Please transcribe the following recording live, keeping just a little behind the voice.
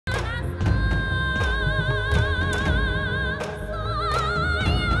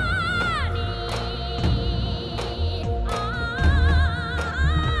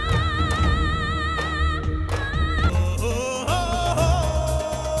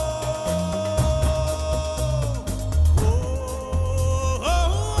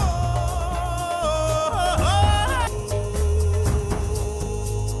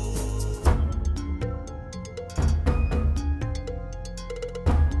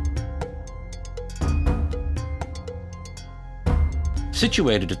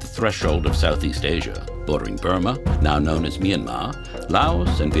Situated at the threshold of Southeast Asia, bordering Burma, now known as Myanmar,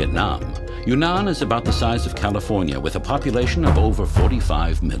 Laos, and Vietnam, Yunnan is about the size of California with a population of over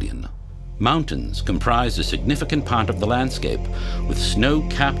 45 million. Mountains comprise a significant part of the landscape, with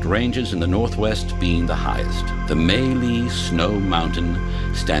snow-capped ranges in the northwest being the highest. The Mei Li Snow Mountain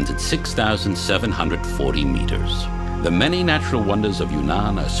stands at 6,740 meters. The many natural wonders of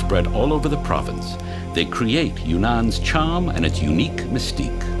Yunnan are spread all over the province. They create Yunnan's charm and its unique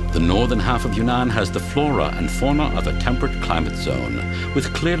mystique. The northern half of Yunnan has the flora and fauna of a temperate climate zone,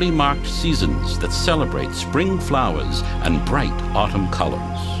 with clearly marked seasons that celebrate spring flowers and bright autumn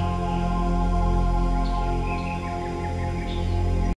colors.